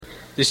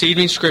This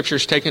evening's scripture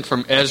is taken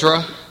from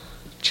Ezra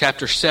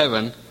chapter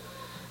 7,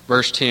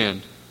 verse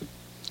 10.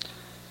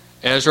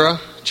 Ezra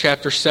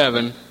chapter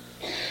 7,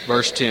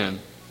 verse 10.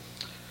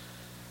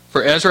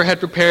 For Ezra had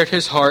prepared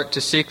his heart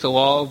to seek the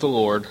law of the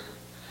Lord,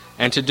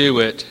 and to do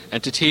it,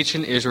 and to teach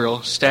in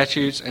Israel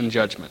statutes and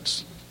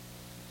judgments.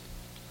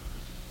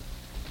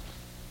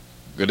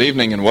 Good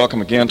evening and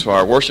welcome again to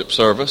our worship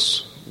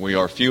service. We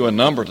are few in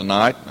number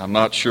tonight. I'm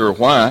not sure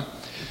why.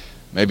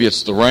 Maybe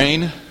it's the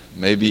rain.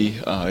 Maybe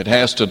it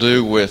has to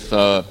do with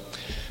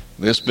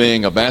this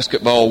being a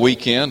basketball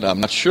weekend.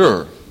 I'm not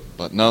sure.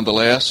 But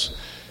nonetheless,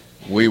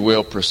 we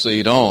will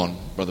proceed on.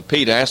 Brother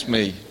Pete asked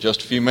me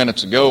just a few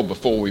minutes ago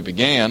before we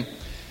began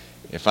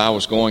if I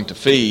was going to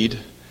feed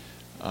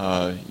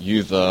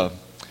you the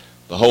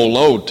whole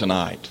load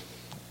tonight.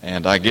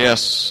 And I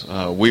guess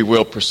we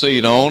will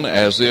proceed on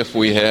as if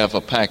we have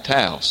a packed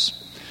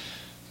house.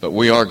 But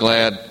we are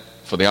glad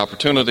for the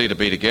opportunity to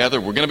be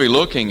together. We're going to be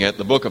looking at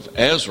the book of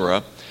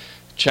Ezra,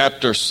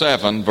 chapter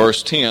 7,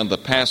 verse 10, the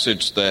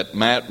passage that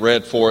Matt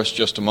read for us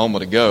just a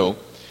moment ago.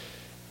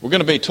 We're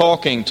going to be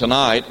talking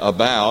tonight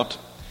about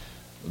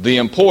the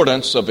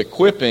importance of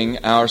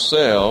equipping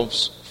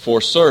ourselves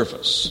for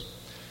service.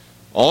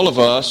 All of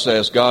us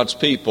as God's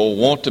people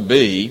want to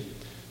be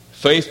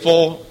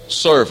faithful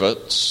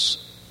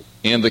servants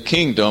in the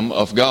kingdom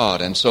of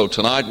God. And so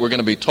tonight we're going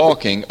to be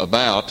talking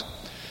about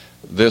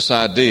this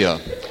idea.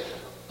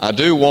 I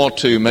do want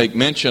to make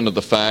mention of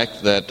the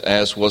fact that,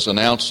 as was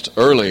announced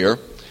earlier,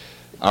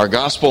 our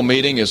gospel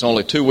meeting is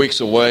only 2 weeks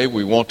away.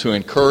 We want to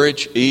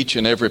encourage each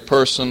and every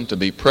person to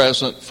be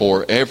present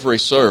for every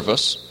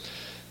service.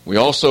 We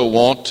also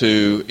want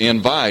to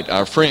invite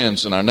our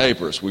friends and our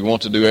neighbors. We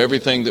want to do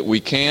everything that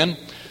we can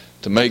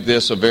to make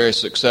this a very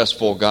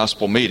successful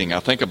gospel meeting.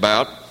 I think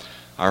about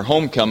our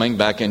homecoming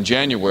back in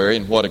January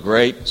and what a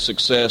great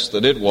success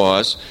that it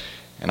was.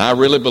 And I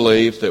really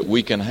believe that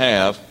we can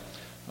have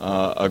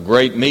a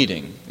great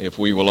meeting if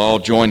we will all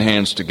join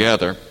hands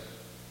together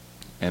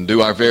and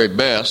do our very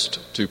best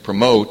to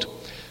promote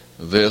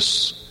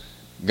this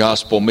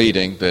gospel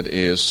meeting that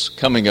is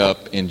coming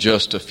up in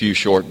just a few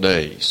short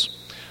days.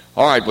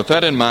 All right, with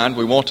that in mind,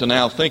 we want to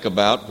now think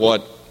about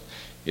what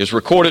is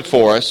recorded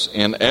for us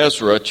in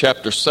Ezra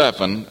chapter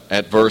 7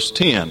 at verse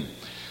 10.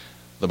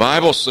 The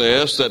Bible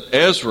says that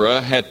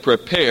Ezra had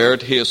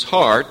prepared his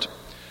heart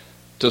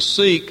to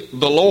seek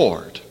the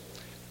Lord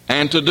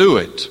and to do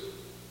it,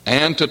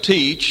 and to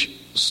teach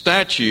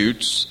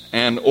statutes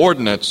and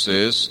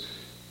ordinances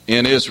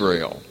in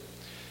Israel.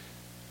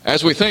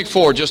 As we think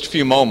for just a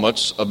few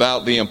moments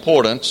about the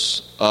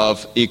importance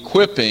of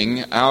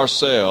equipping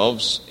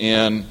ourselves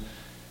in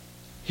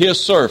His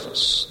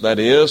service, that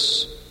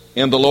is,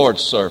 in the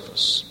Lord's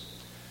service,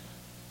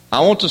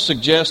 I want to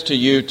suggest to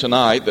you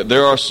tonight that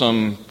there are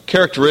some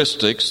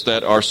characteristics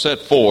that are set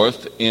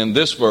forth in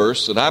this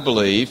verse that I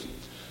believe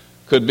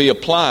could be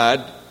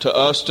applied to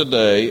us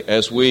today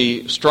as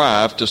we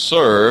strive to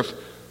serve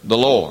the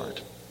Lord.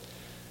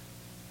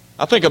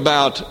 I think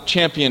about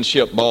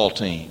championship ball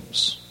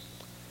teams.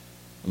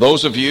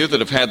 Those of you that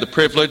have had the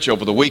privilege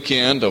over the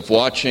weekend of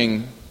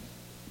watching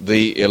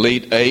the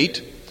Elite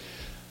Eight,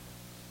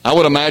 I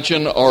would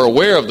imagine are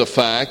aware of the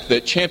fact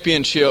that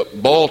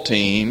championship ball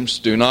teams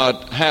do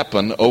not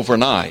happen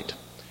overnight.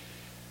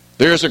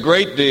 There's a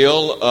great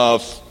deal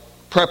of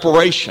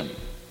preparation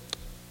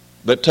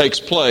that takes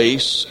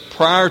place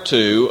prior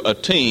to a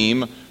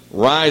team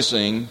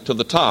rising to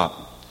the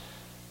top.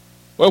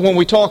 Well, when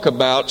we talk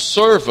about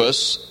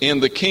service in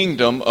the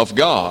kingdom of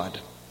God,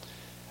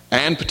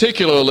 and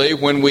particularly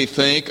when we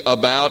think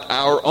about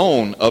our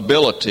own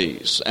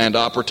abilities and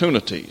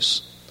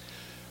opportunities,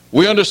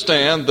 we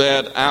understand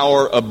that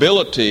our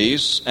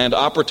abilities and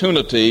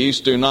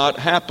opportunities do not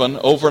happen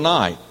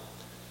overnight.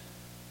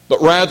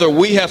 But rather,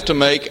 we have to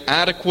make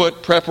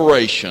adequate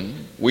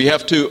preparation. We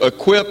have to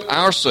equip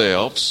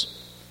ourselves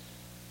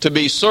to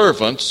be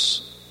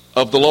servants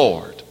of the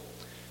Lord.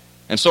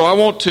 And so I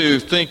want to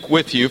think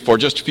with you for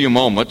just a few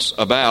moments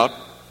about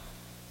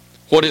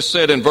what is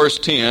said in verse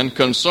 10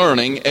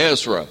 concerning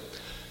Ezra.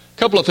 A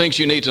couple of things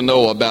you need to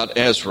know about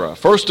Ezra.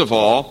 First of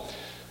all,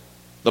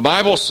 the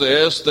Bible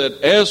says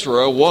that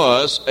Ezra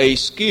was a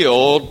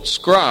skilled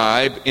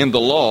scribe in the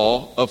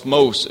law of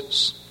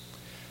Moses.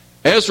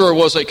 Ezra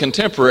was a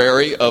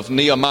contemporary of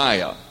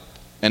Nehemiah.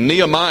 And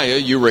Nehemiah,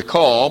 you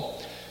recall,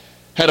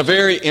 had a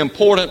very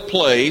important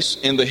place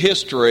in the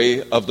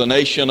history of the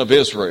nation of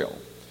Israel.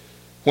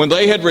 When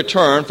they had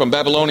returned from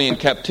Babylonian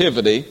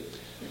captivity,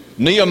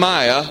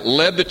 Nehemiah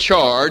led the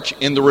charge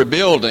in the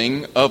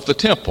rebuilding of the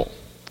temple.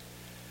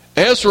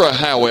 Ezra,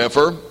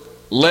 however,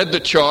 led the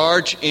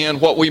charge in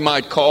what we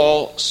might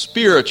call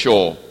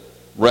spiritual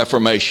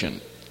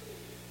reformation.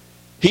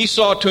 He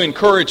sought to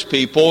encourage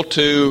people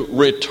to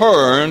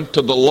return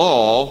to the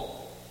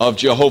law of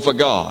Jehovah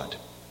God.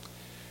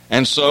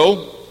 And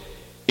so,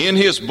 in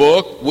his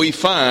book, we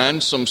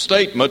find some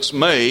statements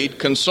made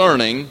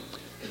concerning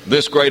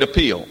this great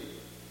appeal.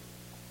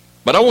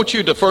 But I want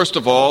you to first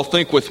of all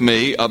think with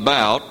me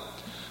about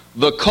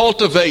the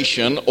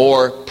cultivation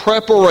or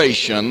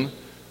preparation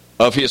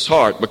of his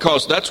heart,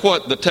 because that's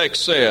what the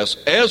text says.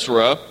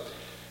 Ezra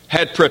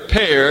had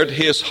prepared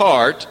his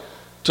heart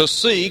to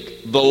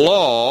seek the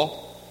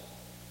law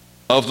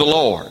of the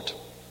Lord.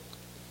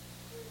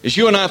 As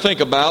you and I think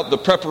about the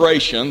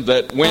preparation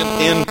that went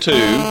into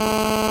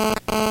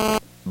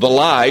the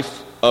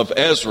life of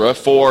Ezra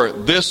for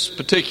this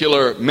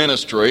particular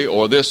ministry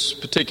or this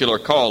particular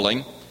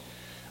calling,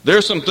 there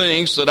are some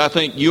things that I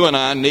think you and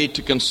I need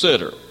to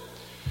consider.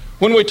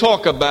 When we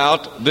talk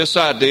about this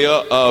idea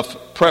of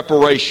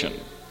preparation,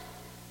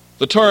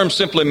 the term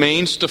simply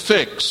means to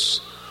fix,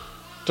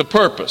 to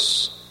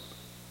purpose,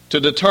 to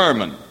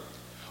determine,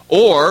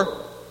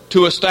 or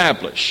to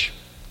establish.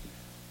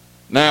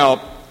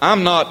 Now,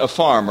 I'm not a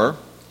farmer,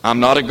 I'm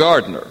not a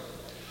gardener,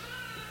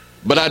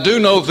 but I do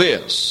know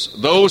this: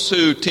 those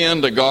who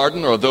tend a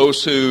garden or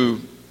those who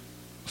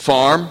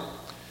farm,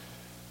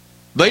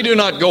 they do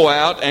not go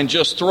out and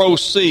just throw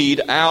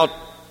seed out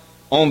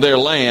on their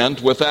land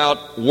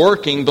without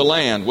working the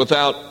land,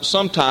 without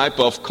some type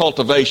of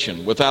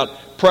cultivation,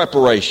 without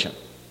preparation.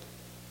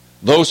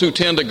 Those who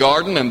tend a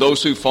garden and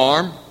those who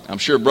farm, I'm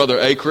sure Brother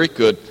Acree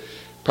could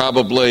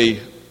probably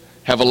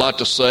have a lot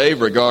to say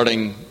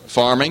regarding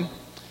farming.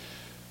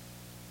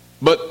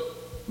 But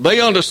they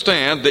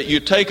understand that you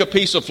take a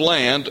piece of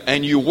land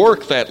and you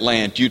work that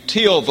land, you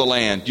till the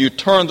land, you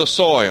turn the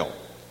soil.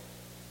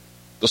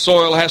 The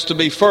soil has to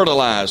be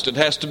fertilized, it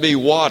has to be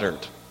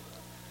watered.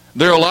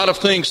 There are a lot of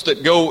things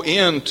that go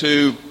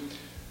into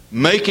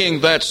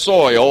making that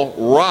soil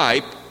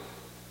ripe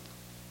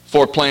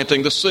for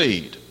planting the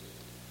seed.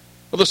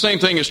 Well, the same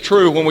thing is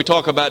true when we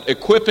talk about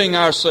equipping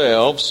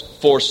ourselves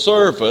for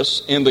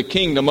service in the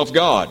kingdom of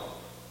God.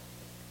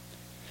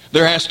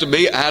 There has to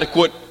be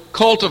adequate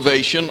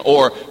cultivation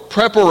or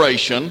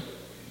preparation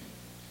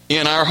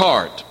in our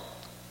heart.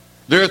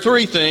 There are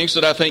three things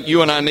that I think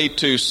you and I need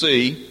to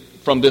see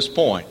from this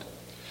point.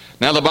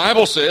 Now, the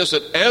Bible says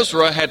that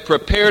Ezra had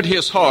prepared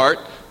his heart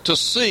to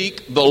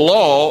seek the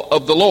law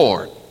of the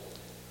Lord.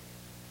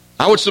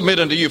 I would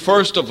submit unto you,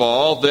 first of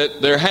all, that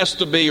there has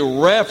to be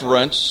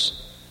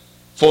reverence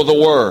for the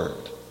Word.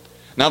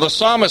 Now, the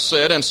psalmist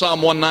said in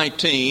Psalm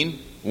 119,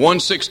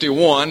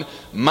 161,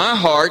 "My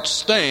heart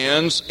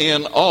stands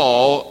in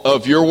awe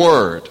of your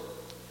Word."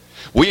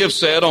 We have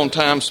said on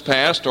times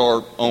past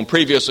or on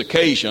previous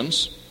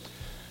occasions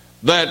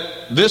that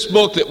this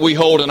book that we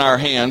hold in our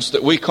hands,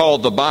 that we call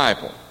the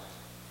Bible,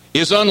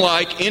 is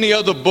unlike any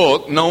other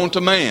book known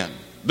to man.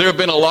 There have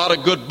been a lot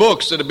of good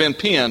books that have been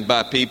penned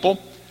by people.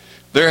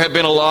 There have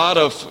been a lot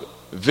of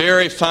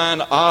very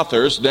fine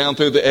authors down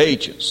through the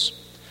ages.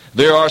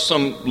 There are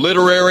some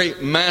literary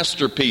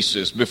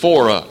masterpieces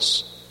before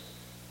us.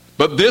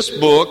 But this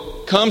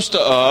book comes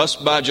to us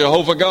by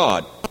Jehovah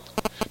God.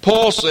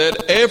 Paul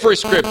said every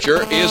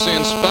scripture is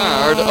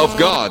inspired of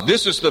God.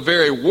 This is the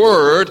very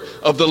word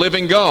of the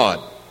living God.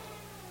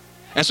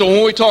 And so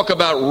when we talk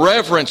about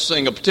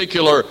reverencing a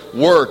particular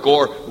work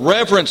or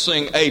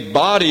reverencing a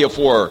body of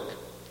work,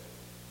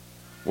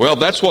 well,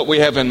 that's what we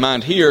have in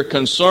mind here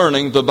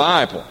concerning the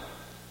Bible.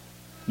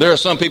 There are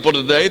some people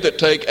today that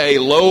take a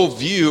low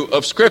view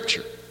of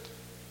Scripture.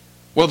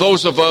 Well,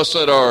 those of us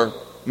that are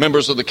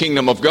members of the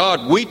kingdom of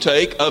God, we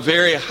take a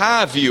very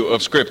high view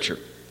of Scripture.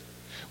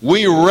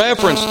 We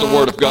reverence the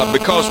Word of God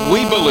because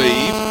we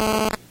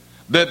believe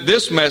that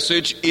this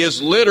message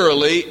is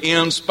literally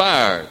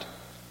inspired,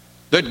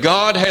 that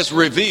God has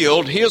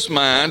revealed His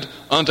mind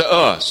unto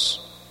us.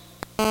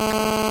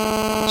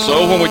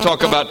 So when we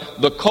talk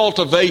about the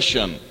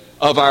cultivation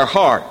of our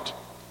heart,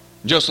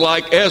 just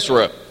like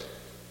Ezra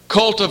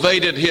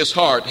cultivated his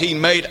heart, he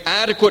made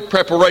adequate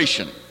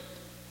preparation.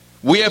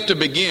 We have to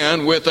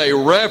begin with a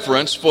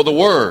reverence for the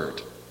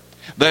Word.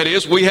 That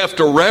is, we have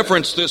to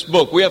reverence this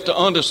book. We have to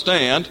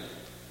understand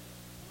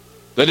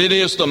that it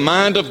is the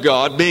mind of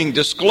God being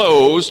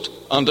disclosed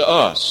unto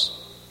us.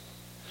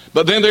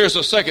 But then there's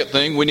a second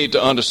thing we need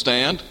to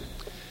understand,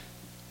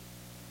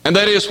 and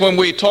that is when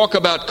we talk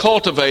about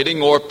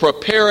cultivating or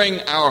preparing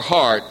our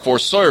heart for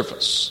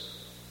service,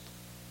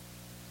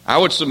 I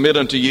would submit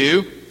unto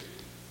you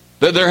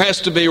that there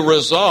has to be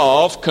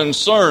resolve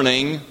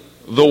concerning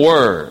the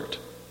Word.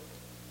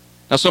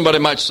 Now somebody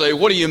might say,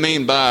 what do you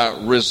mean by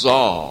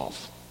resolve?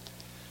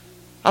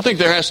 I think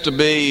there has to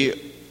be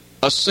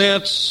a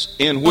sense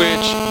in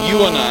which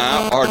you and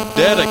I are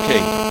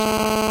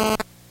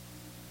dedicated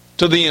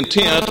to the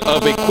intent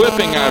of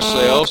equipping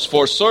ourselves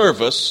for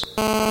service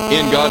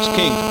in God's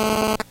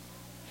kingdom.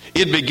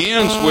 It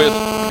begins with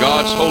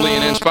God's holy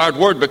and inspired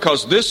Word,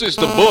 because this is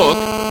the book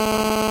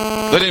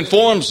that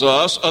informs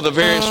us of the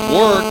various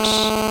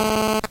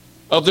works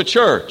of the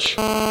church.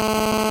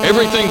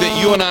 Everything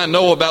that you and I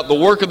know about the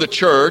work of the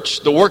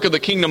church, the work of the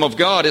kingdom of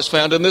God, is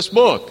found in this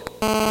book.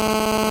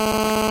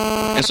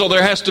 And so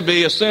there has to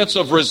be a sense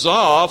of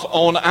resolve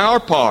on our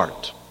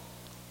part.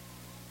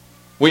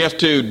 We have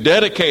to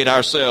dedicate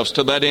ourselves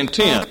to that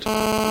intent.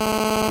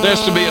 There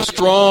has to be a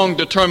strong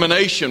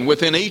determination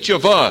within each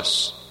of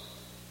us.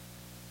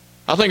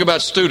 I think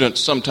about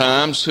students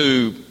sometimes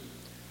who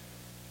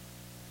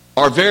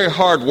are very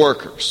hard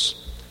workers.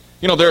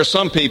 You know, there are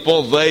some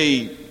people,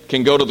 they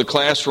can go to the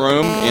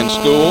classroom in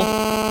school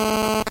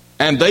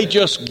and they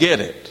just get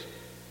it.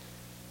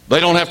 They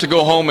don't have to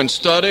go home and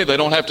study. They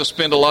don't have to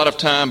spend a lot of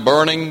time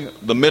burning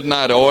the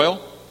midnight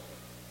oil.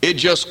 It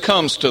just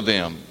comes to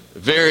them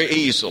very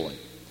easily.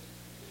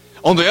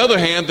 On the other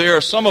hand, there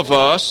are some of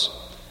us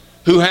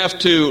who have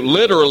to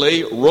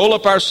literally roll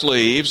up our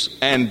sleeves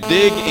and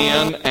dig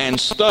in and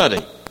study.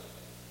 It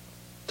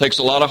takes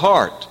a lot of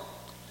heart.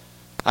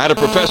 I had a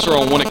professor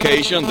on one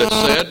occasion that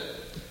said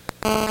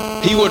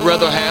he would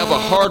rather have a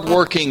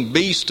hard-working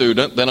B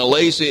student than a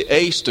lazy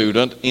A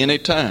student any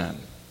time.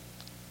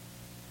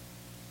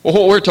 Well,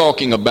 what we're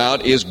talking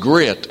about is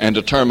grit and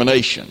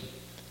determination.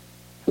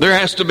 There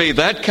has to be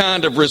that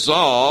kind of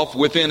resolve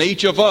within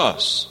each of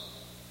us.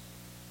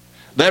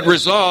 That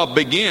resolve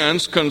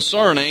begins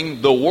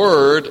concerning the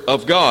Word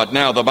of God.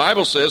 Now, the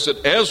Bible says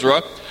that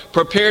Ezra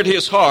prepared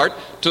his heart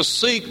to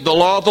seek the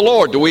law of the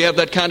Lord. Do we have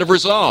that kind of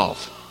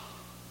resolve?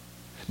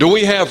 Do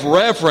we have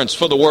reverence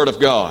for the Word of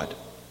God?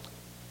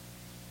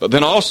 But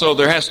then also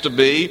there has to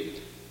be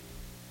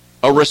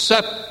a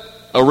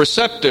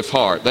receptive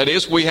heart. That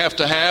is, we have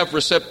to have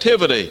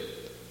receptivity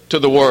to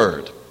the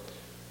Word.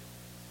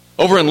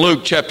 Over in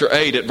Luke chapter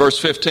 8 at verse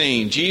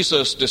 15,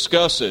 Jesus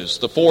discusses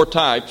the 4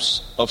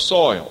 types of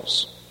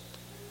soils.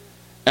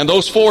 And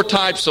those 4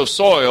 types of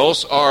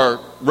soils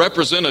are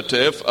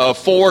representative of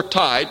 4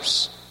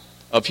 types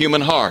of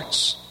human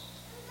hearts.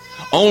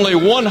 Only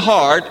one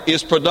heart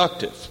is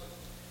productive,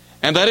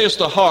 and that is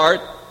the heart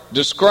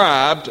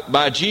described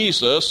by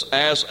Jesus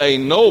as a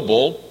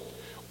noble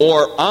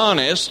or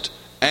honest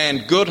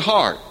and good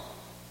heart.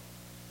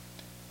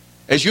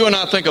 As you and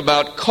I think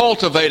about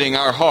cultivating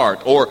our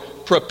heart or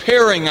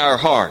preparing our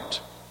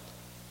heart,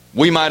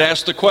 we might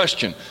ask the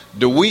question,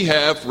 do we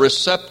have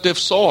receptive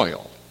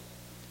soil?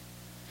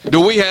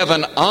 Do we have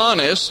an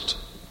honest,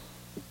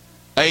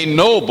 a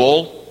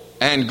noble,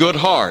 and good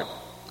heart?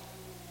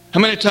 How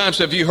many times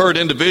have you heard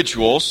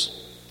individuals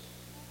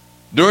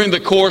during the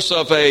course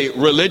of a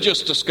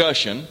religious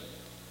discussion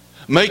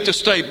make the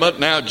statement,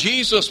 now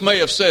Jesus may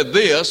have said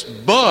this,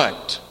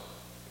 but...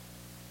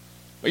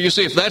 Well, you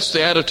see, if that's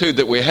the attitude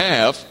that we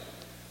have,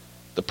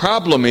 the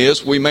problem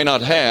is we may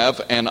not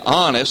have an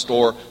honest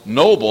or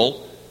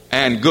noble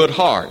and good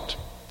heart.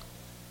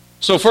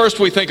 So first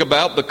we think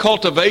about the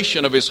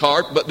cultivation of his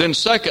heart, but then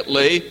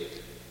secondly,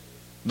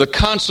 the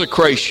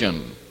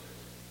consecration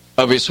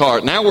of his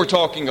heart. Now we're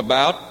talking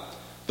about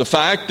the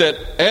fact that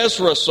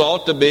Ezra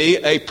sought to be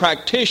a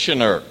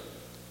practitioner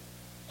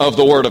of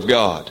the Word of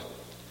God.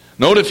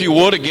 Note, if you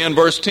would, again,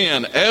 verse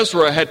 10,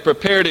 Ezra had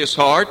prepared his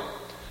heart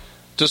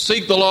to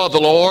seek the law of the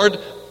Lord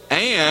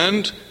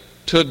and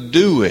to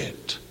do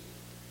it.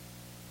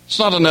 It's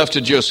not enough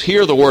to just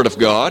hear the Word of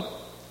God,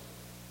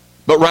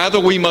 but rather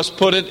we must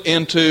put it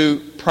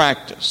into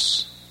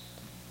practice.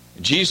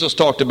 Jesus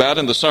talked about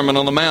in the Sermon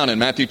on the Mount in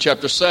Matthew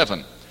chapter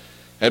 7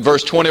 at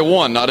verse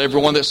 21, not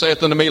everyone that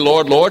saith unto me,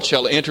 Lord, Lord,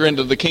 shall enter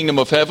into the kingdom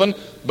of heaven,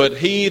 but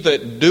he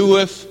that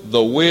doeth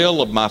the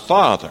will of my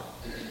Father,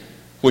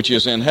 which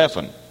is in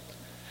heaven.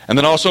 And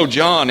then also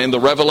John in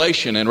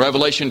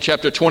Revelation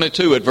chapter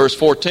 22 at verse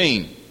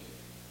 14.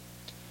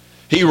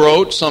 He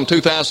wrote some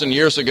 2,000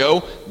 years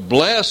ago,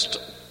 blessed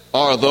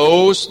are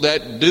those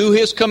that do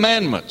his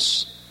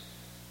commandments,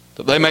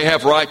 that they may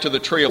have right to the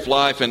tree of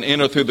life and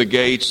enter through the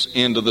gates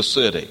into the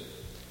city.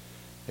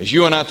 As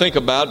you and I think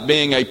about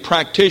being a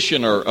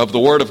practitioner of the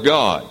Word of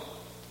God,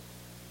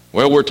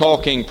 well, we're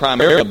talking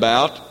primarily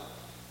about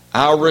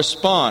our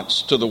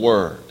response to the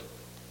Word.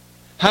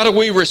 How do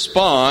we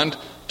respond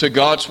to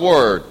God's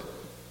Word?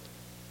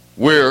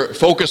 We're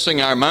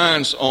focusing our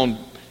minds on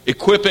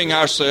equipping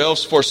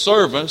ourselves for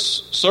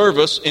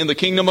service in the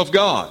kingdom of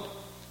God.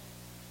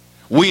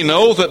 We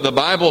know that the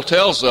Bible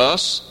tells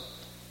us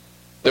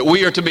that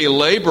we are to be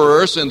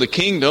laborers in the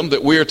kingdom,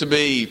 that we are to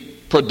be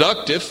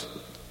productive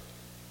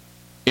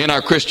in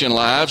our Christian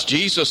lives.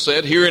 Jesus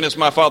said, herein is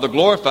my Father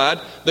glorified,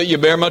 that you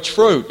bear much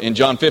fruit, in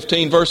John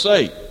 15 verse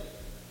 8.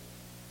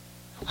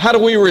 How do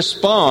we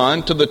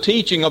respond to the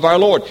teaching of our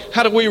Lord?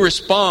 How do we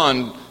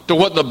respond to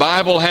what the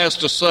Bible has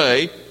to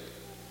say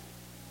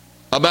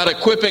about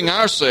equipping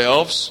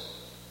ourselves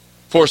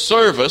for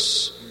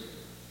service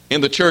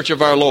in the church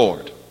of our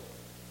Lord?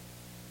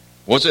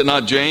 Was it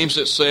not James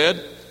that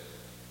said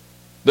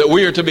that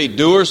we are to be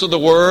doers of the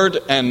word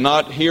and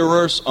not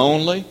hearers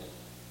only?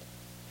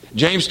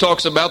 James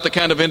talks about the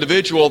kind of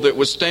individual that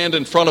would stand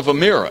in front of a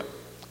mirror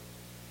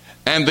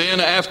and then,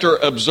 after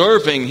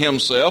observing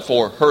himself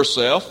or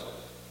herself,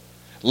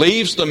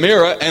 leaves the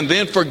mirror and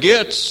then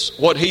forgets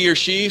what he or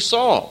she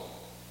saw.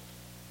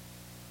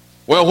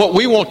 Well, what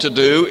we want to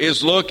do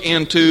is look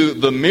into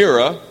the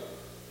mirror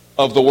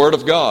of the Word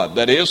of God.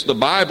 That is, the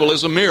Bible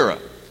is a mirror.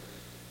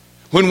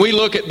 When we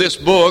look at this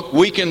book,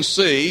 we can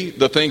see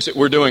the things that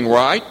we're doing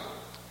right.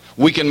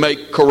 We can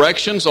make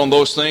corrections on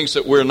those things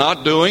that we're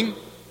not doing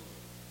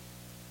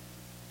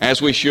as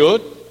we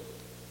should.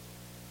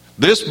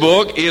 This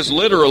book is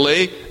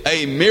literally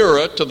a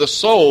mirror to the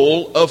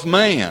soul of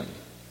man.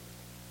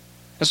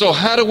 And so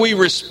how do we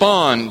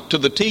respond to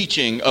the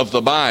teaching of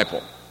the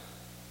Bible?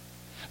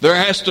 There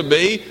has to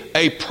be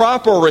a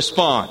proper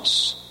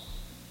response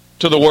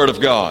to the Word of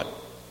God.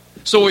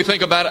 So we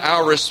think about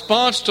our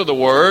response to the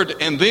Word,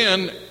 and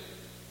then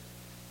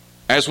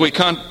as we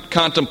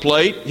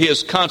contemplate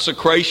His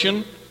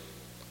consecration,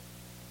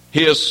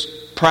 His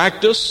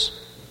practice,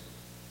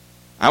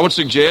 I would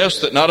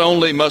suggest that not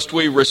only must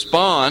we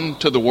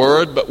respond to the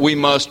Word, but we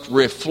must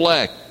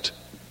reflect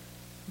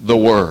the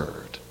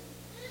Word.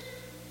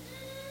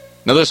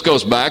 Now this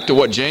goes back to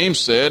what James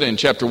said in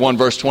chapter 1,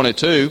 verse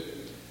 22,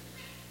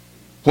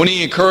 when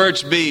he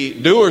encouraged, be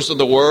doers of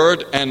the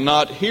Word and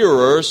not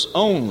hearers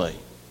only.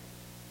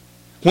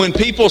 When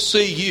people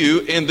see you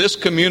in this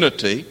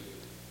community,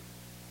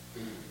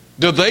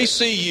 do they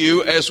see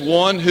you as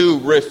one who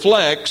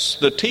reflects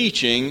the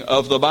teaching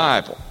of the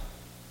Bible?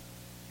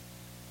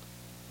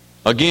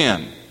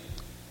 Again,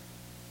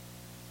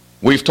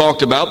 we've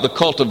talked about the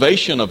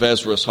cultivation of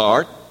Ezra's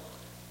heart,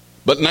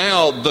 but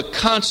now the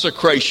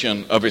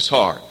consecration of his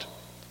heart.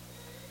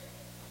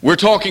 We're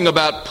talking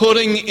about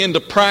putting into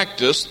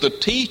practice the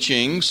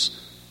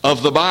teachings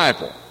of the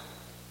Bible,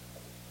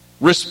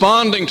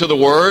 responding to the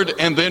Word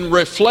and then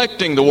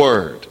reflecting the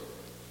Word.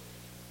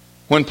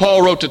 When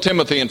Paul wrote to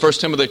Timothy in 1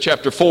 Timothy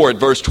chapter 4 at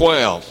verse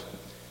 12,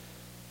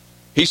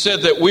 he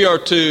said that we are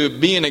to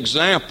be an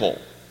example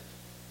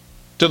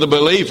to the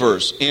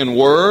believers in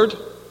word,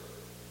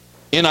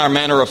 in our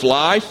manner of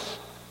life,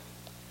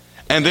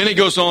 and then he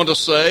goes on to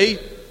say,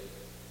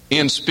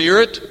 in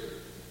spirit,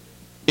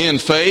 in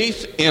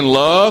faith, in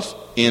love,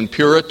 in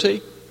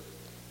purity.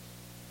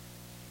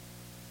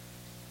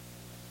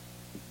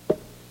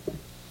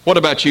 What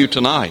about you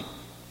tonight?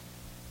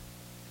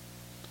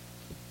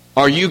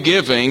 Are you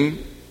giving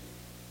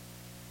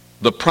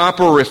the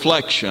proper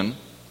reflection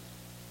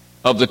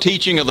of the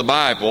teaching of the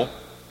Bible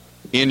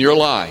in your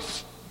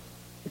life?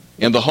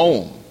 In the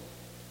home,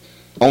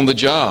 on the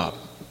job,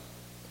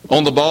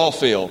 on the ball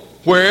field,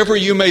 wherever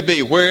you may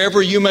be,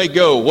 wherever you may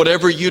go,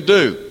 whatever you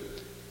do,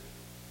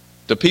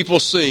 do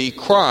people see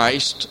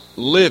Christ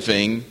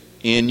living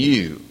in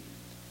you?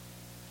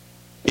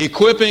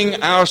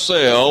 Equipping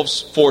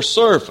ourselves for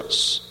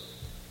service.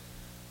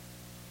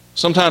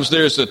 Sometimes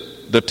there's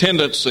the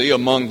tendency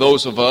among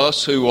those of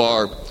us who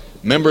are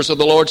members of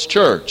the Lord's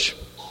church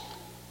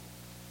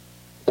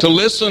to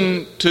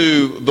listen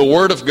to the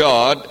Word of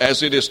God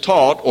as it is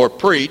taught or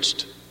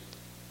preached,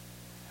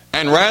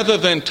 and rather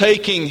than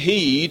taking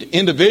heed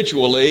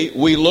individually,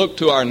 we look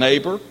to our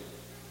neighbor,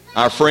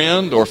 our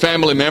friend or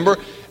family member,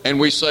 and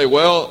we say,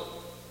 well,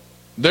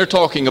 they're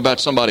talking about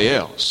somebody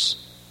else.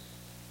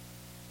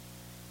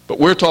 But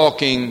we're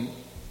talking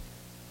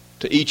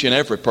to each and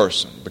every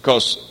person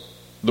because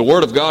the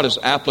Word of God is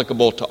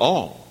applicable to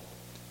all.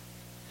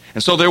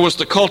 And so there was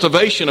the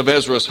cultivation of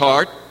Ezra's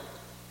heart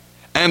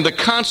and the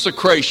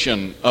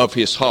consecration of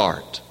his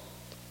heart.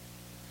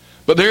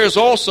 But there is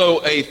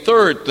also a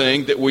third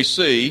thing that we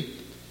see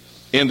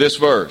in this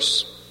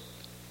verse.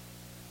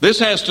 This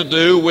has to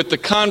do with the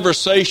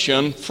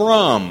conversation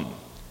from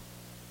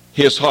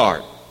his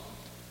heart.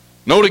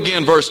 Note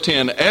again verse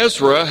 10,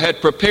 Ezra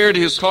had prepared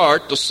his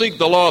heart to seek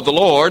the law of the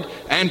Lord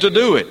and to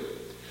do it,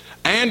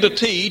 and to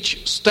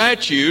teach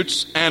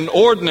statutes and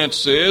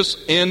ordinances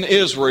in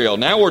Israel.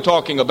 Now we're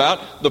talking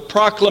about the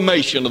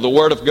proclamation of the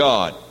Word of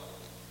God.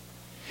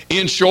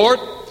 In short,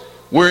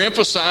 we're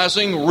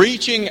emphasizing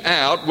reaching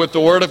out with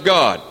the Word of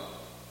God.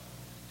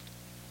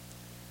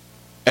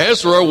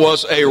 Ezra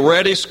was a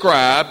ready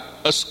scribe,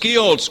 a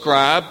skilled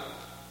scribe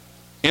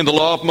in the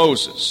law of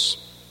Moses.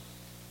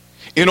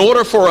 In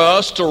order for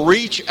us to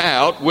reach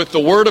out with the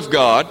Word of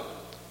God,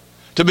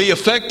 to be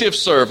effective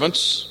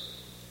servants,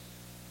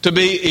 to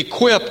be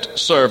equipped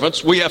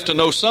servants, we have to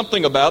know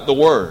something about the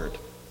Word.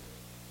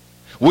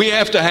 We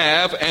have to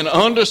have an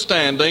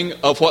understanding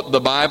of what the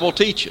Bible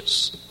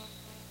teaches.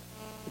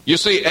 You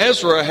see,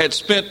 Ezra had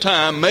spent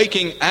time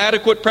making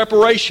adequate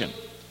preparation.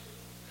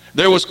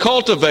 There was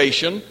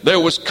cultivation, there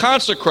was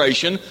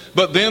consecration,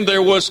 but then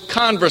there was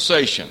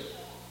conversation.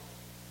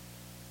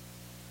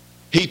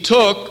 He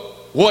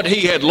took what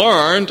he had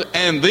learned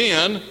and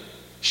then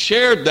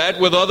shared that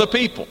with other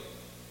people.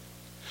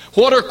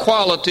 What are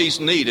qualities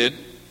needed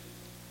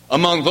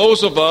among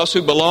those of us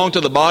who belong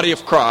to the body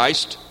of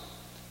Christ?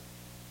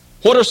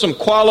 What are some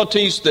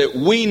qualities that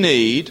we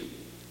need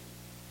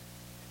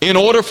in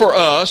order for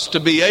us to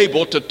be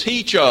able to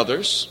teach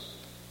others,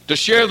 to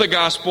share the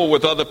gospel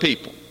with other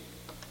people?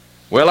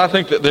 Well, I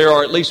think that there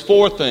are at least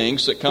 4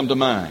 things that come to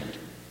mind.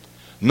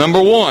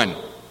 Number 1,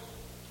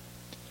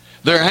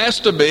 there has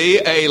to be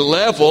a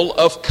level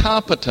of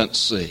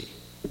competency.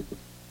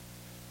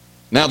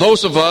 Now,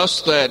 those of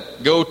us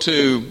that go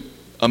to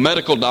a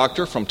medical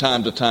doctor from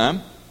time to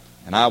time,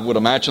 and I would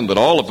imagine that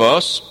all of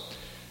us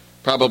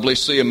probably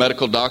see a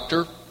medical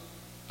doctor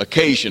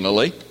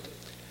occasionally,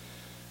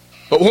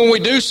 but when we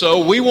do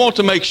so, we want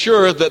to make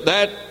sure that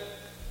that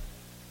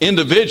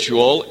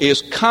individual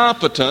is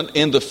competent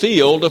in the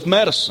field of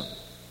medicine.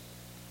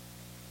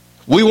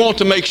 We want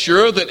to make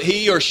sure that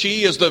he or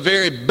she is the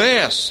very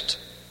best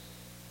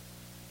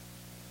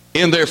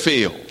in their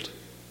field.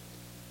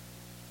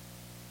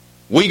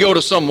 We go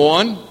to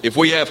someone, if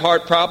we have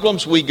heart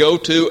problems, we go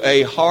to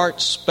a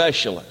heart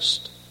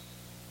specialist.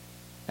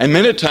 And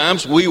many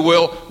times we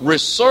will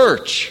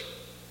research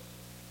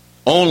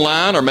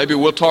online, or maybe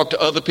we'll talk to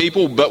other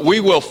people, but we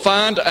will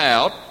find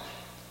out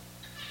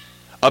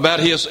about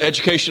his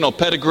educational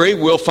pedigree.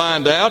 We'll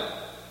find out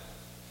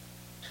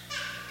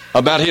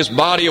about his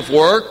body of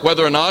work,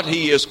 whether or not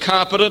he is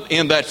competent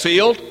in that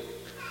field,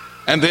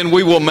 and then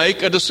we will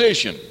make a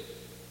decision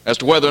as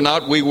to whether or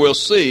not we will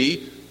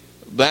see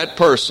that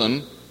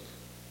person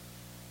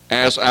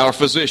as our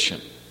physician.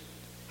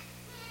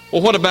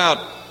 Well, what about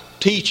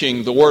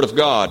teaching the Word of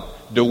God?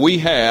 Do we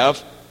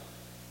have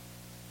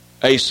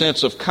a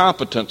sense of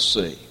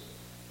competency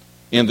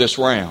in this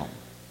realm?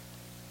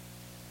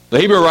 The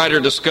Hebrew writer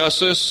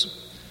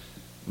discusses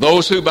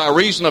those who by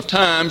reason of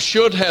time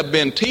should have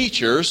been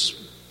teachers,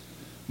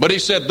 but he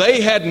said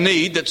they had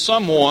need that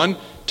someone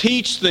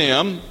teach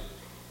them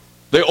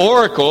the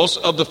oracles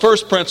of the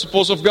first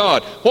principles of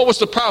God. What was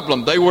the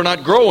problem? They were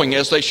not growing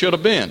as they should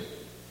have been.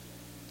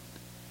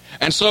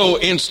 And so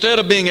instead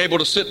of being able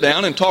to sit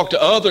down and talk to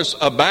others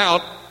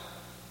about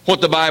what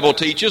the Bible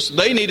teaches,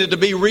 they needed to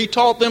be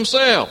retaught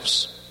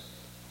themselves.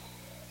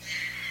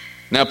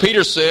 Now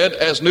Peter said,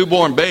 as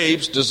newborn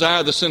babes,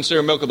 desire the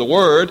sincere milk of the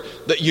Word,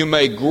 that you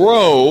may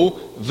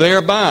grow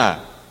thereby.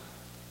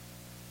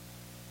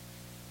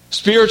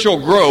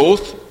 Spiritual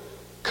growth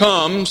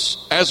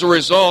comes as a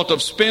result of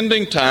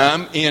spending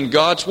time in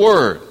God's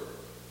Word.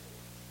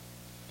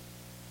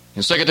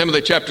 In 2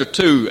 Timothy chapter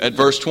 2 at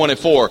verse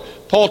 24,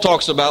 Paul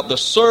talks about the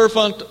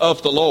servant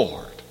of the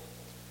Lord.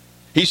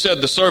 He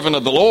said the servant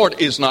of the Lord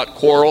is not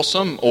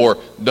quarrelsome or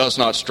does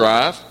not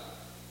strive.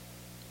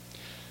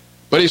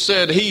 But he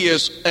said he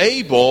is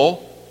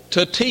able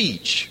to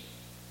teach.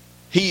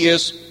 He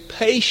is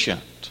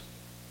patient.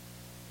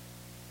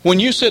 When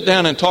you sit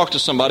down and talk to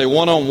somebody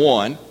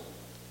one-on-one,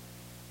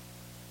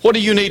 what do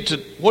you need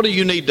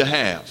to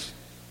have?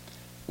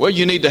 Well,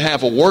 you need to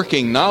have a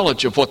working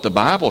knowledge of what the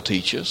Bible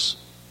teaches.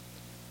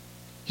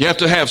 You have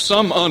to have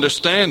some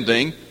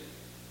understanding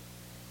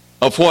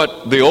of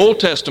what the Old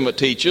Testament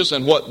teaches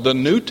and what the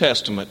New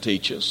Testament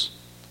teaches.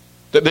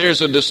 That there's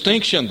a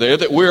distinction there,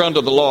 that we're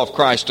under the law of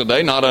Christ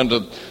today, not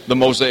under the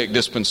Mosaic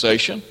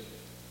dispensation.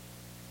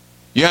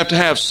 You have to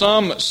have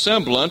some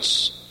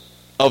semblance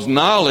of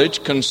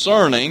knowledge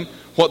concerning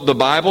what the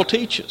Bible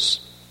teaches.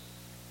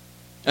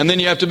 And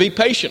then you have to be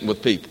patient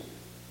with people.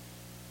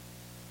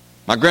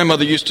 My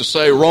grandmother used to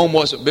say, Rome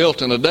wasn't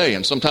built in a day.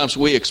 And sometimes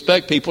we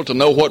expect people to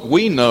know what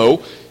we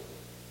know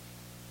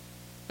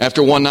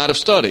after one night of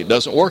study. It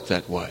doesn't work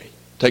that way.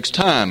 It takes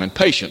time and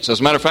patience. As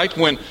a matter of fact,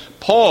 when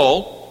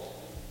Paul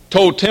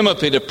told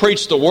Timothy to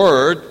preach the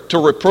Word, to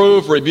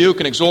reprove, rebuke,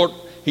 and exhort,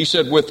 he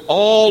said, with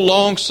all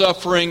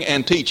long-suffering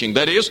and teaching.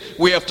 That is,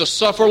 we have to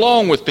suffer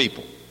long with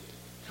people.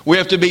 We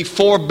have to be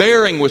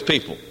forbearing with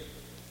people,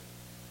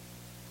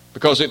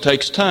 because it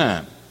takes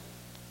time.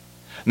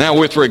 Now,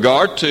 with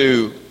regard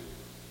to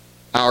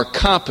our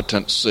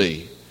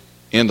competency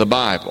in the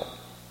Bible,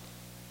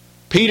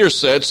 Peter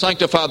said,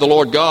 sanctify the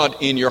Lord God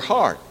in your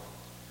heart,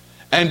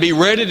 and be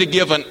ready to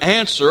give an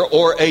answer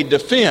or a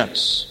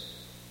defense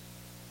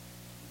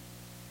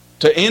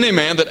to any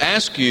man that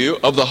asks you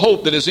of the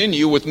hope that is in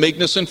you with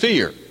meekness and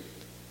fear.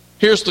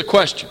 Here's the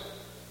question.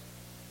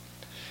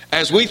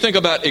 As we think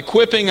about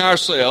equipping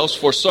ourselves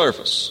for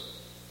service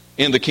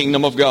in the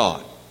kingdom of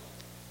God,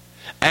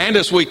 and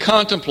as we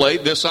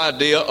contemplate this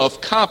idea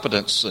of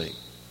competency,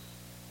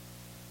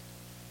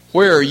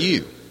 where are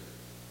you?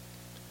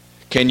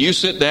 Can you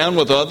sit down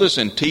with others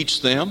and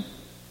teach them?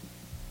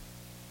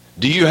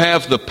 Do you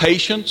have the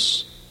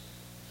patience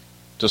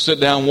to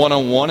sit down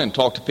one-on-one and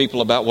talk to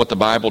people about what the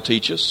Bible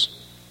teaches?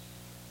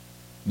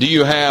 Do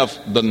you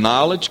have the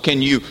knowledge?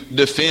 Can you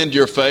defend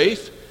your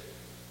faith?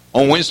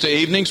 On Wednesday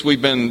evenings,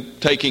 we've been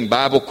taking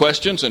Bible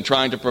questions and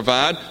trying to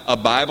provide a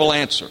Bible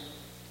answer.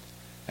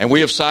 And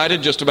we have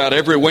cited just about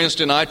every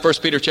Wednesday night 1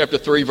 Peter chapter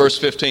 3, verse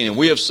 15. And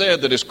we have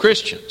said that as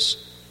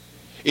Christians,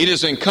 it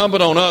is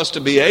incumbent on us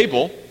to be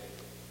able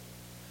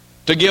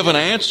to give an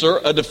answer,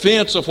 a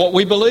defense of what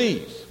we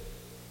believe.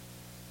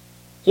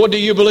 What do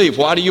you believe?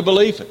 Why do you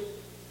believe it?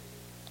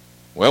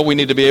 Well, we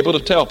need to be able to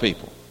tell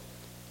people.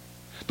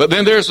 But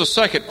then there's a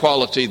second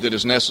quality that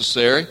is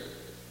necessary,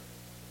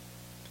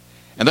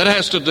 and that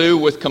has to do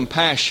with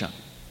compassion.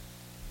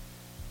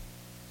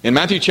 In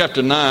Matthew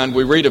chapter 9,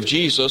 we read of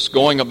Jesus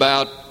going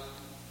about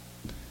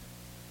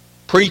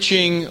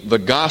preaching the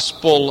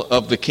gospel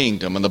of the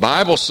kingdom. And the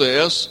Bible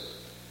says,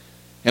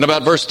 in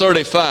about verse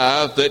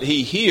 35, that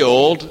he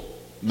healed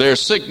their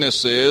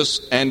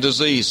sicknesses and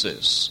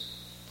diseases.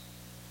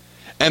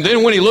 And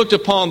then when he looked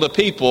upon the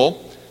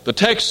people, the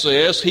text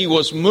says he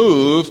was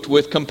moved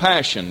with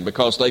compassion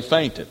because they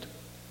fainted,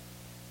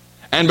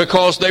 and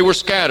because they were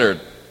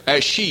scattered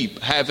as sheep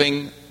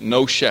having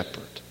no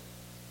shepherd.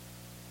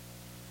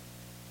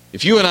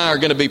 If you and I are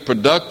going to be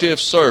productive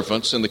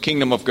servants in the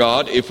kingdom of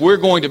God, if we're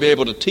going to be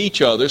able to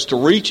teach others, to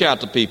reach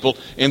out to people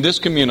in this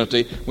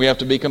community, we have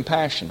to be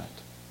compassionate.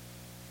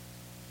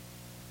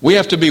 We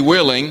have to be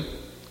willing,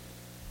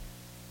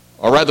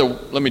 or rather,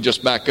 let me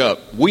just back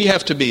up. We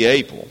have to be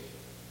able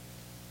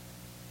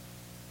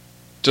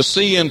to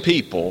see in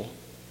people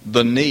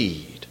the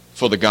need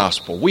for the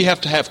gospel. We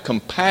have to have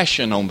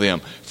compassion on them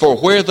for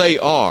where they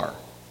are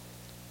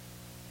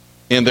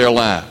in their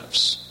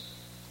lives.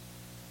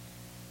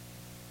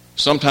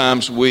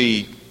 Sometimes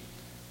we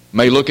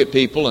may look at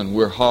people and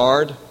we're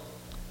hard.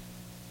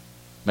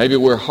 Maybe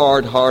we're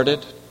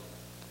hard-hearted.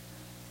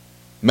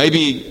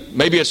 Maybe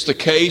it's the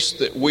case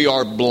that we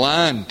are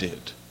blinded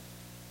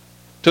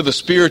to the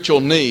spiritual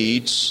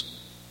needs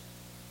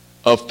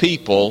of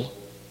people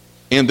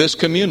in this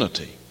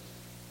community.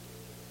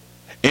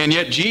 And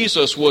yet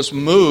Jesus was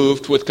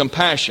moved with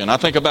compassion. I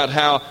think about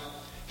how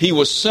he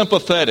was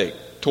sympathetic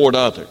toward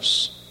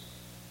others.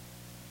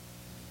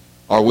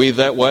 Are we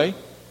that way?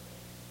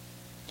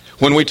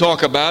 When we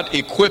talk about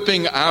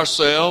equipping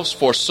ourselves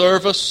for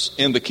service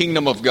in the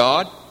kingdom of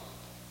God,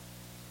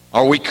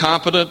 are we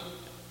competent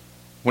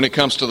when it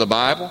comes to the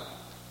Bible?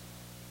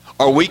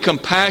 Are we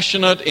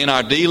compassionate in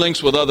our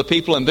dealings with other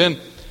people? And then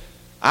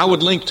I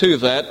would link to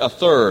that a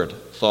third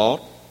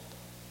thought.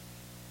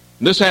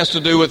 This has to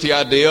do with the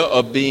idea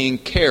of being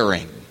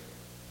caring.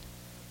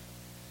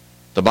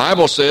 The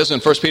Bible says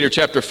in 1 Peter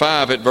chapter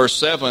 5 at verse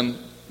 7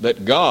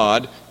 that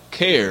God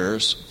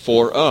cares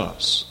for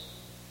us.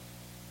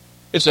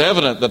 It's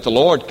evident that the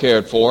Lord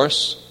cared for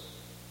us.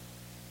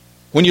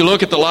 When you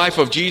look at the life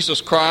of Jesus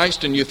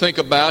Christ and you think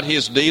about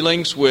his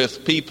dealings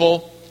with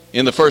people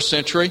in the first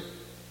century,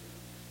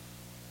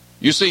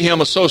 you see him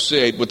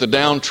associate with the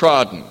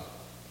downtrodden,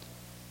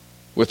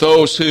 with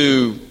those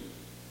who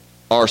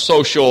are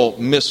social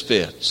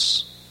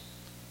misfits,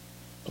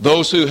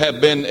 those who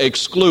have been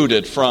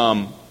excluded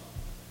from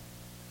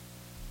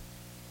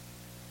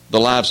the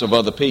lives of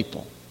other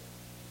people.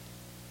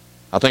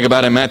 I think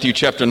about in Matthew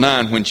chapter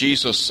 9 when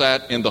Jesus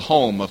sat in the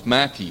home of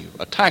Matthew,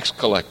 a tax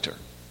collector.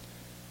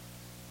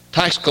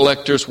 Tax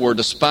collectors were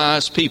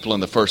despised people in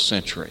the first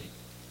century.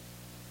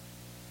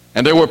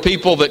 And there were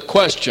people that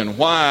questioned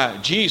why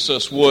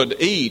Jesus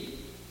would eat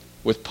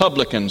with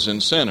publicans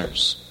and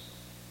sinners.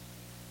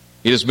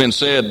 It has been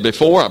said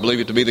before, I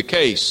believe it to be the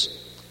case.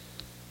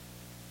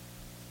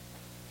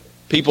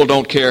 People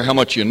don't care how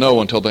much you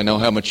know until they know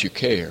how much you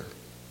care.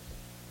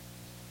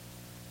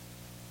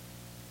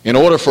 In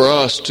order for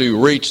us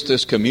to reach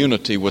this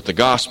community with the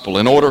gospel,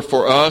 in order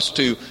for us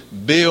to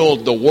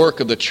build the work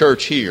of the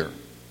church here,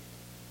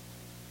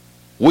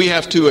 we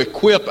have to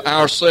equip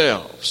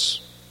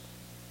ourselves.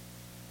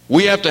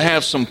 We have to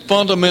have some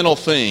fundamental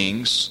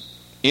things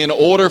in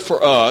order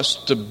for us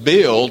to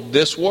build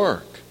this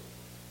work.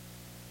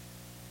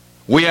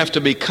 We have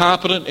to be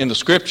competent in the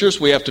Scriptures.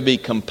 We have to be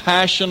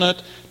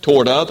compassionate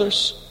toward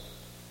others.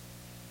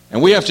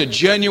 And we have to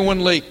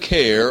genuinely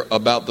care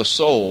about the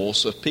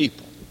souls of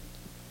people.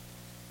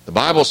 The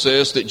Bible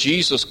says that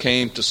Jesus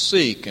came to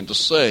seek and to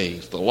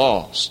save the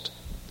lost.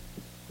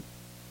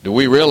 Do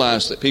we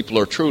realize that people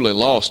are truly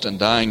lost and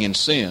dying in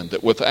sin?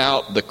 That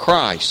without the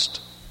Christ,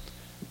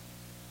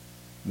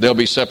 they'll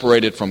be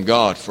separated from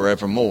God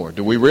forevermore.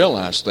 Do we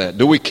realize that?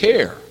 Do we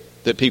care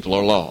that people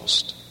are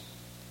lost?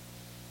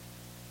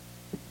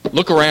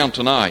 Look around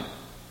tonight.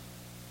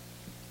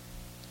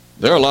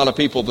 There are a lot of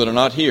people that are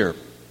not here.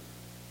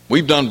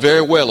 We've done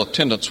very well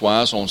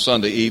attendance-wise on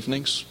Sunday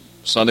evenings,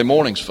 Sunday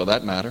mornings for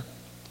that matter.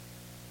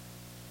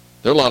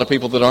 There are a lot of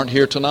people that aren't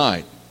here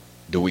tonight.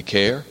 Do we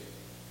care?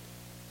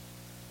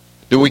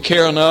 Do we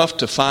care enough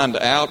to find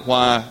out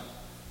why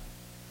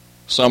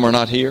some are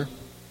not here?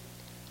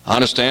 I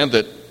understand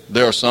that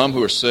there are some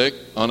who are sick,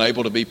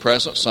 unable to be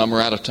present. Some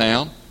are out of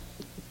town.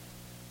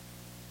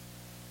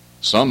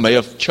 Some may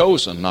have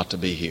chosen not to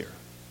be here.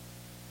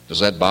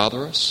 Does that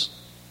bother us?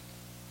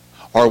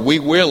 Are we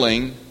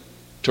willing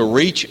to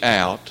reach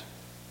out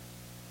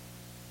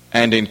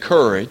and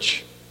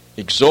encourage,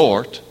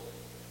 exhort,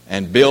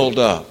 and build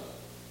up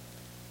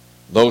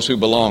those who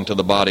belong to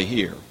the body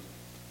here?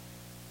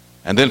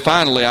 And then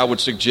finally, I would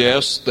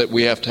suggest that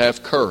we have to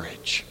have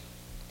courage.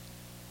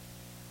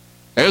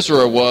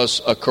 Ezra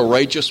was a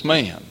courageous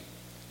man.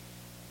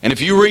 And if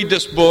you read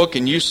this book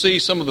and you see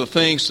some of the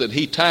things that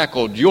he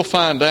tackled, you'll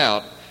find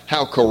out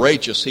how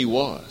courageous he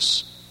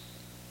was.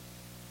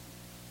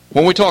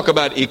 When we talk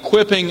about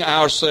equipping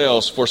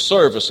ourselves for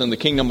service in the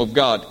kingdom of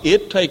God,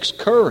 it takes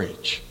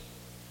courage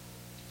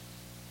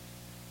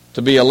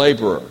to be a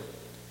laborer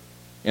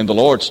in the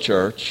Lord's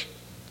church,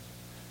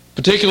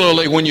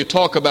 particularly when you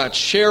talk about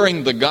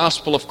sharing the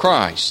gospel of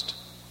Christ.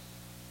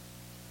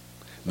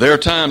 There are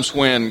times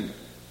when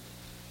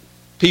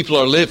people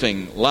are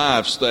living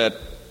lives that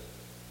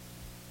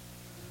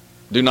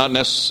do not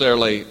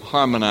necessarily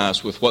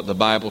harmonize with what the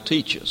Bible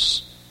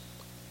teaches.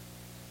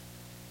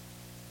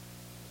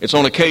 It's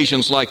on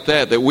occasions like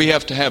that that we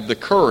have to have the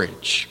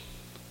courage,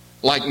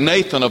 like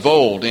Nathan of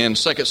old in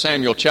 2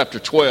 Samuel chapter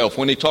 12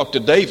 when he talked to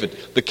David,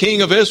 the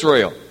king of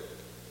Israel.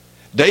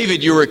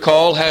 David, you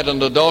recall, had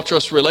an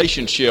adulterous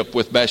relationship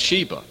with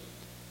Bathsheba.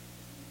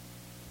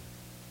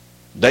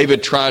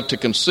 David tried to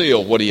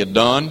conceal what he had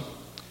done.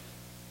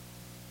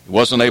 He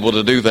wasn't able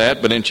to do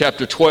that, but in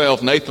chapter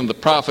 12, Nathan the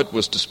prophet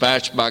was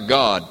dispatched by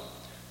God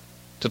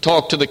to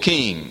talk to the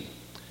king.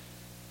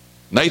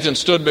 Nathan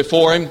stood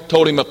before him,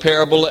 told him a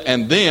parable,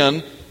 and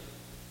then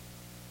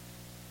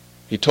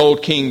he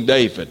told King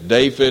David,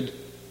 David,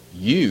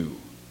 you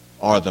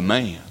are the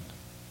man.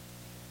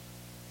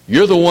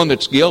 You're the one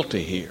that's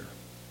guilty here.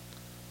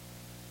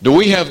 Do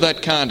we have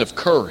that kind of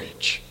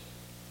courage?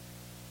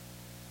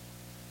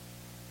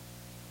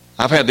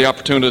 I've had the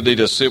opportunity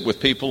to sit with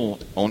people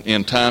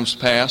in times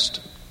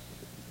past,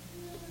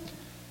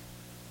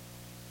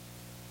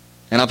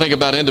 and I think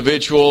about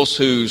individuals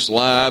whose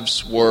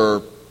lives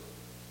were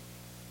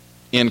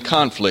in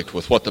conflict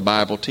with what the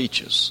Bible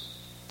teaches.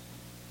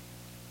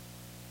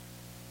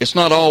 It's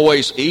not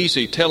always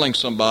easy telling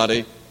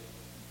somebody,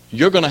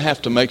 you're going to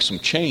have to make some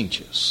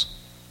changes.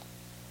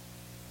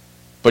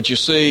 But you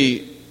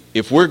see,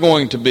 if we're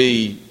going to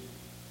be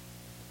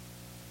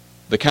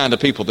the kind of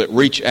people that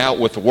reach out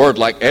with the Word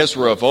like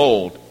Ezra of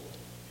old,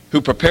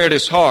 who prepared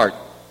his heart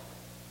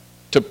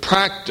to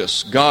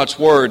practice God's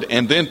Word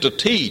and then to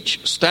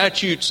teach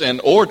statutes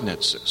and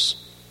ordinances,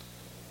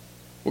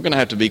 we're going to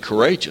have to be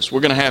courageous.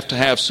 We're going to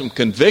have some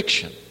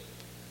conviction.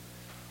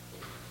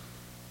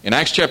 In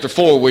Acts chapter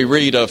 4, we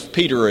read of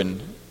Peter and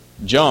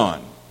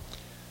John.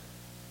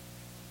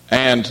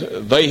 And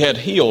they had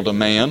healed a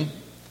man.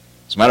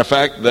 As a matter of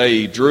fact,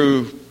 they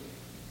drew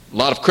a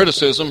lot of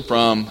criticism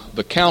from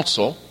the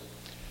council.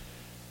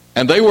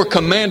 And they were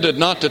commanded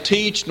not to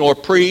teach nor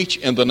preach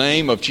in the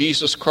name of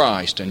Jesus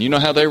Christ. And you know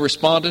how they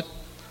responded?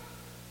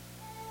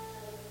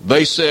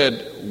 They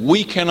said,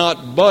 we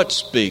cannot but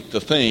speak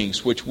the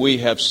things which we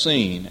have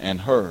seen and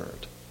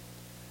heard.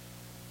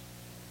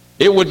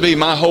 It would be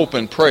my hope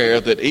and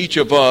prayer that each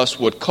of us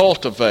would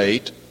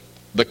cultivate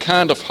the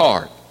kind of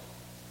heart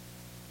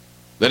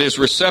that is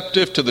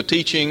receptive to the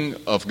teaching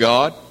of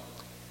God,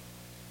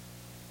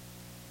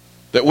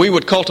 that we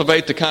would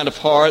cultivate the kind of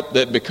heart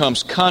that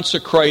becomes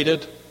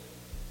consecrated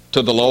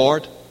to the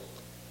Lord,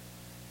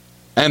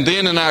 and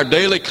then in our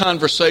daily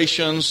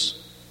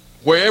conversations,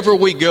 wherever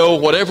we go,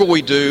 whatever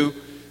we do,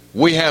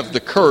 we have the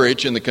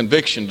courage and the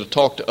conviction to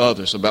talk to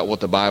others about what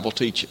the Bible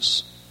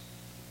teaches.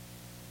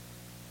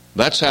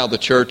 That's how the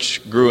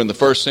church grew in the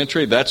first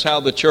century. That's how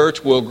the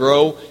church will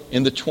grow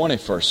in the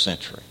 21st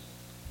century.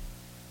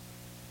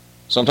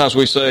 Sometimes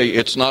we say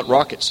it's not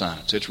rocket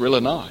science. It's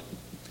really not.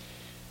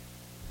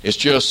 It's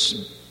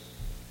just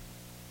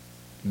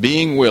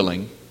being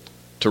willing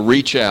to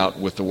reach out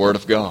with the Word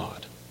of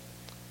God.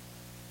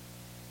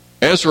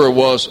 Ezra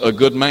was a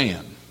good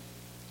man.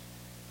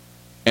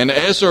 And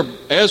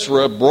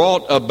Ezra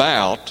brought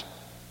about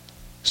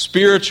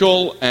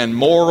spiritual and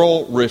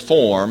moral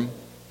reform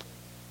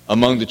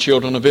among the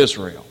children of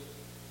Israel.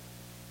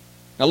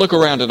 Now look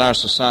around in our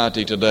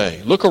society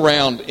today. Look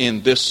around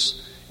in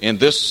this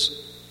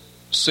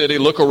city.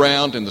 Look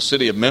around in the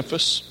city of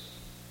Memphis.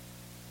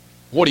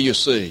 What do you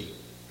see?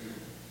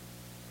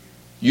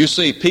 You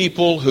see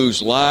people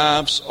whose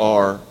lives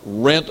are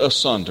rent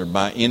asunder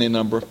by any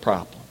number of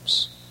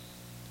problems.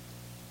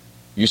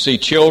 You see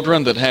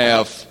children that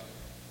have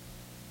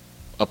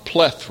a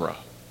plethora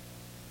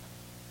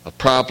of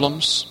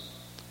problems.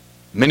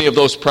 Many of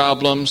those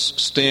problems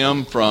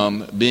stem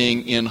from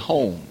being in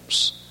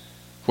homes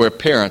where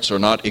parents are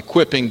not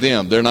equipping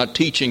them. They're not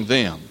teaching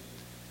them.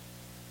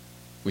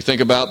 We think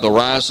about the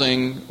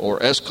rising or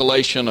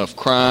escalation of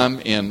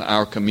crime in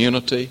our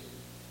community.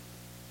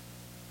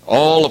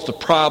 All of the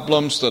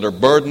problems that are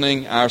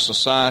burdening our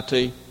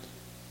society.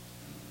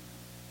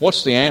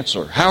 What's the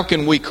answer? How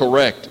can we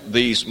correct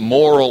these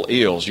moral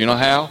ills? You know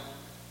how?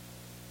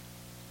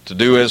 To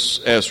do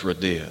as Ezra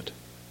did.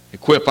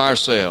 Equip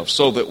ourselves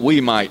so that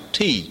we might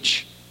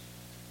teach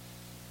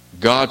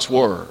God's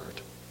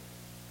Word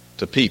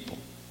to people.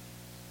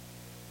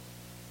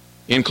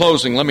 In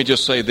closing, let me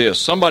just say this.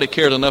 Somebody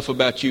cared enough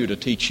about you to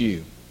teach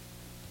you.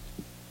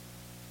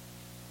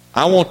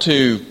 I want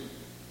to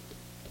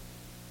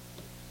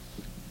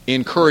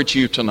encourage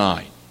you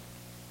tonight.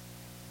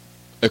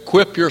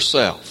 Equip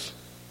yourself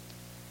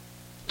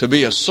to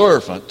be a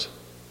servant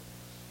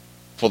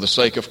for the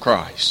sake of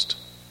Christ.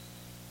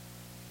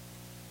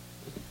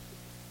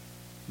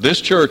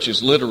 This church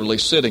is literally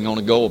sitting on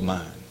a gold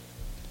mine.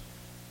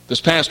 This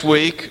past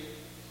week,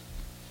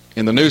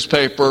 in the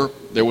newspaper,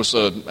 there was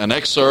an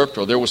excerpt,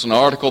 or there was an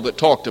article that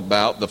talked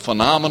about the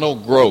phenomenal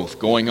growth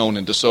going on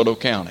in DeSoto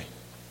County.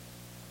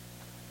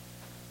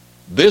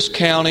 This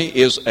county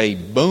is a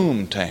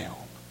boom town.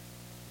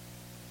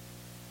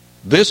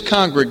 This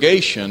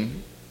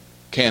congregation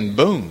can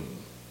boom.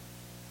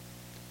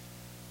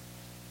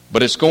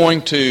 But it's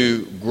going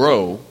to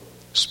grow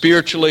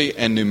spiritually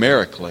and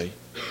numerically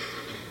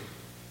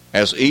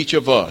as each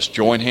of us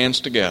join hands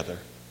together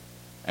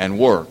and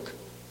work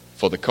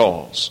for the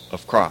cause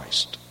of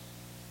Christ.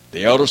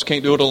 The elders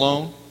can't do it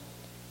alone.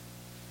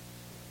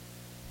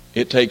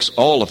 It takes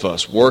all of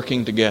us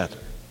working together.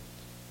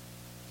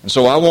 And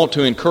so I want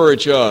to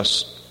encourage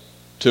us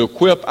to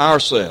equip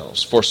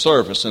ourselves for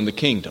service in the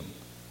kingdom.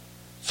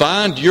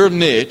 Find your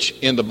niche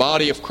in the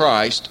body of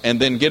Christ and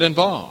then get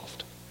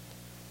involved.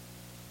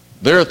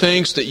 There are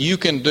things that you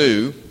can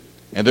do,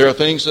 and there are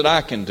things that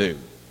I can do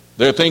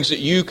There are things that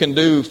you can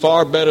do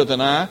far better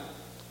than I,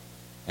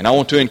 and I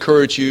want to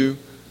encourage you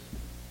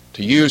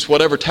to use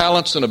whatever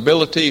talents and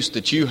abilities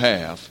that you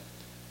have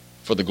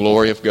for the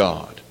glory of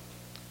God.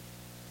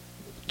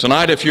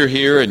 Tonight, if you're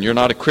here and you're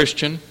not a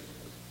Christian,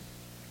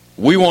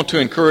 we want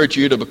to encourage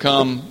you to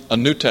become a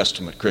New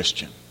Testament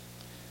Christian.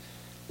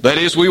 That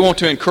is, we want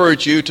to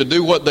encourage you to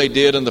do what they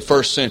did in the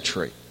first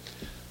century.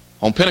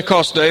 On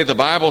Pentecost Day, the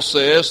Bible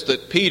says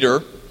that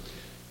Peter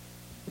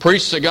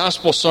preached a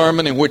gospel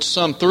sermon in which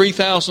some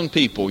 3,000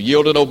 people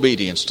yielded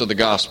obedience to the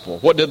gospel.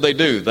 What did they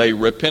do? They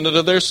repented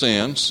of their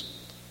sins,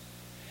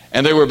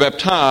 and they were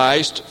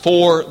baptized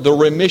for the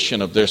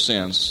remission of their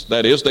sins.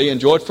 That is, they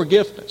enjoyed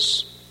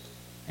forgiveness,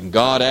 and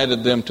God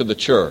added them to the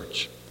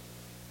church.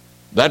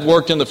 That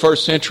worked in the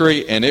first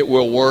century, and it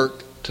will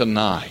work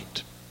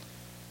tonight.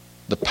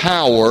 The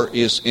power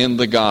is in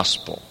the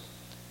gospel.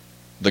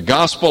 The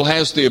gospel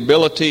has the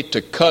ability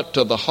to cut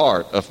to the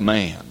heart of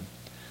man.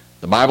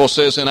 The Bible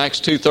says in Acts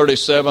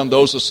 2:37,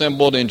 those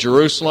assembled in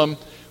Jerusalem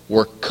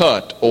were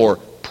cut or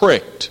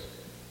pricked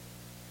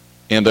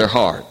in their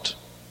heart.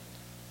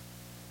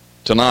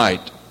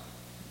 Tonight,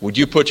 would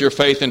you put your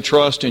faith and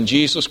trust in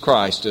Jesus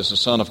Christ as the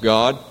Son of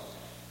God?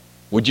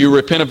 Would you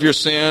repent of your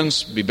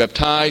sins, be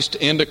baptized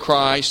into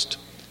Christ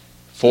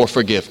for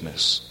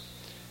forgiveness?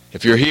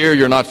 If you're here,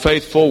 you're not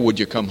faithful, would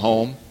you come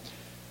home?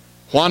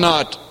 Why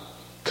not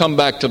come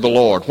back to the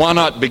Lord? Why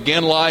not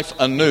begin life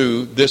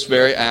anew this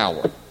very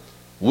hour?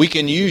 We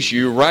can use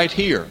you right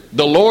here.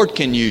 The Lord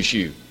can use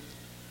you.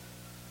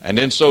 And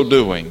in so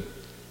doing,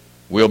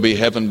 we'll be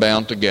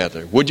heaven-bound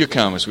together. Would you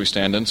come as we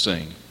stand and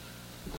sing?